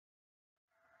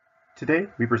Today,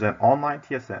 we present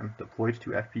Online-TSM deployed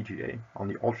to FPGA on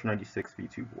the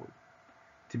Ultra96V2 board.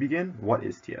 To begin, what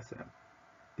is TSM?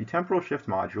 The temporal shift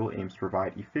module aims to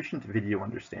provide efficient video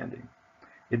understanding.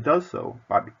 It does so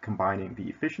by combining the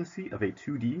efficiency of a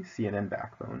 2D CNN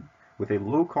backbone with a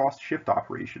low-cost shift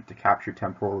operation to capture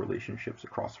temporal relationships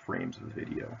across frames of the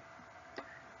video.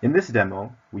 In this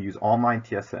demo, we use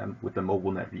Online-TSM with the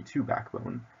MobileNet V2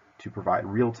 backbone to provide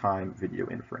real-time video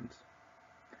inference.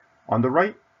 On the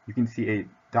right, you can see a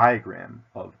diagram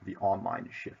of the online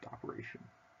shift operation.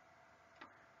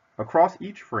 Across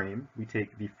each frame, we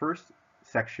take the first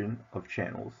section of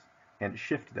channels and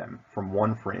shift them from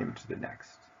one frame to the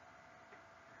next.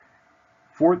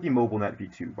 For the MobileNet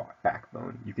V2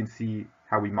 backbone, you can see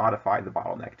how we modify the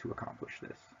bottleneck to accomplish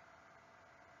this.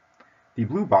 The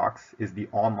blue box is the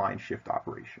online shift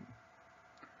operation.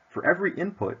 For every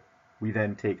input, we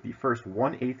then take the first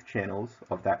 1/8 channels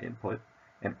of that input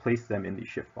and place them in the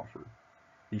shift buffer.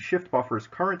 The shift buffer's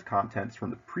current contents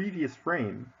from the previous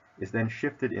frame is then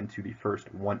shifted into the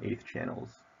first 1/8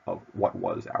 channels of what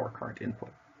was our current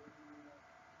input.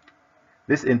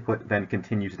 This input then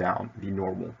continues down the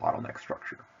normal bottleneck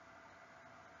structure.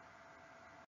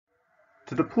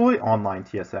 To deploy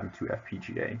Online-TSM to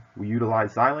FPGA, we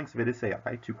utilize Xilinx Vitis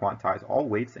AI to quantize all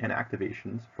weights and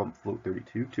activations from float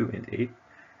 32 to int 8,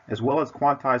 as well as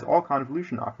quantize all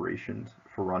convolution operations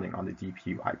for running on the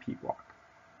DPU IP block.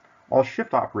 All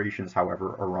shift operations,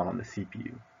 however, are run on the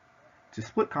CPU. To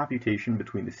split computation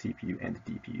between the CPU and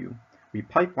DPU, we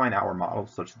pipeline our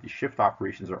models such that the shift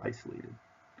operations are isolated.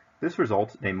 This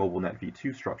results in a MobileNet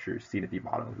V2 structure seen at the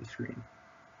bottom of the screen.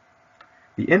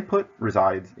 The input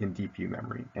resides in DPU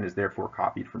memory and is therefore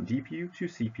copied from DPU to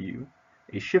CPU,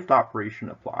 a shift operation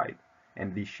applied,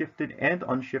 and the shifted and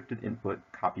unshifted input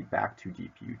copied back to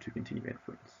DPU to continue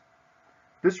inference.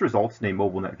 This results in a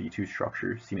MobileNet V2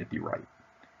 structure seen at the right.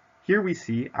 Here we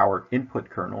see our input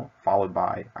kernel followed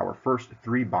by our first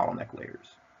 3 bottleneck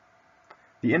layers.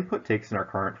 The input takes in our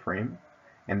current frame,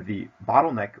 and the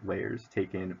bottleneck layers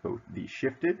take in both the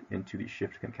shifted into the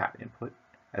shift concat input,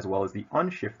 as well as the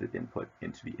unshifted input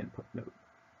into the input node.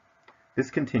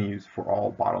 This continues for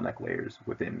all bottleneck layers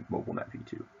within MobileNet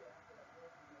V2.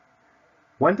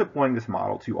 When deploying this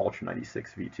model to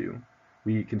Ultra96V2,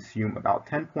 we consume about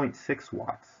 10.6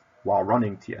 watts while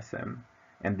running TSM,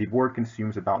 and the board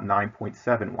consumes about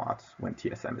 9.7 watts when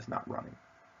TSM is not running.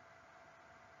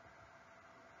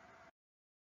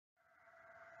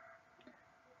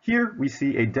 Here we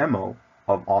see a demo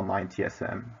of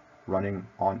Online-TSM running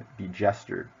on the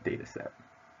Jester dataset.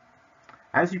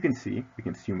 As you can see, we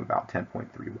consume about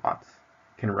 10.3 watts,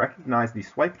 can recognize the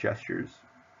swipe gestures,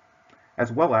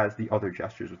 as well as the other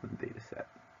gestures within the dataset.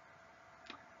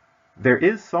 There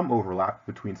is some overlap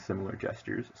between similar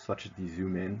gestures, such as the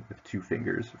zoom in with 2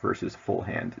 fingers versus full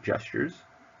hand gestures.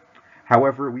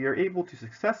 However, we are able to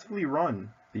successfully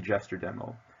run the Jester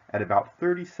demo at about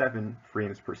 37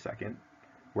 frames per second,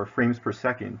 where frames per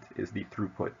second is the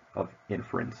throughput of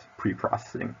inference,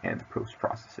 pre-processing, and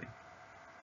post-processing.